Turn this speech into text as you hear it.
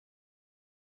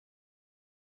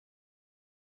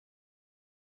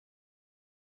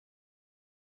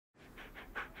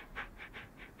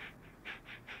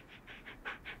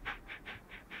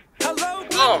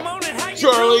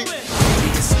Charlie.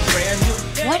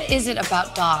 What is it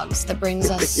about dogs that brings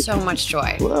us so much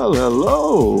joy? Well,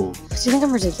 hello. Do you think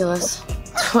I'm ridiculous?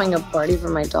 Throwing a party for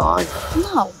my dog?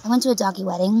 No, I went to a doggy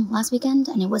wedding last weekend,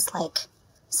 and it was, like,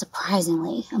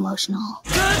 surprisingly emotional.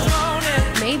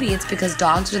 Maybe it's because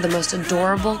dogs are the most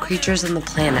adorable creatures on the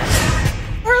planet.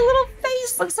 Her little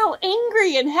face looks so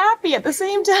angry and happy at the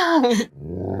same time.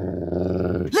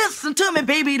 Listen to me,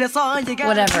 baby, that's all you got.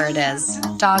 Whatever it is,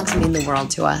 dogs mean the world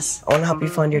to us. I want to help you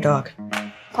find your dog.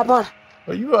 Hop on.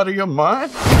 Are you out of your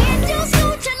mind?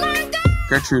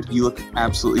 Gertrude, you look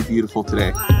absolutely beautiful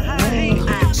today. Charlie!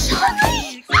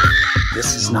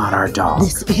 This is not our dog.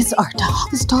 This is our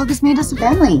dog. This dog has made us a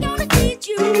family.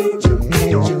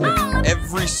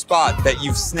 Every spot that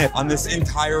you've sniffed on this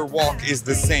entire walk is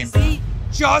the same.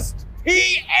 Just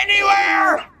pee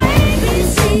anywhere!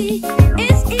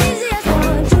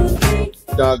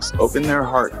 Dogs open their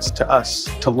hearts to us,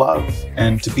 to love,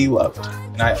 and to be loved.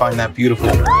 And I find that beautiful.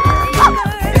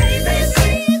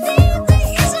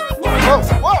 Whoa,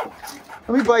 whoa!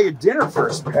 Let me buy you dinner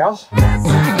first, pal.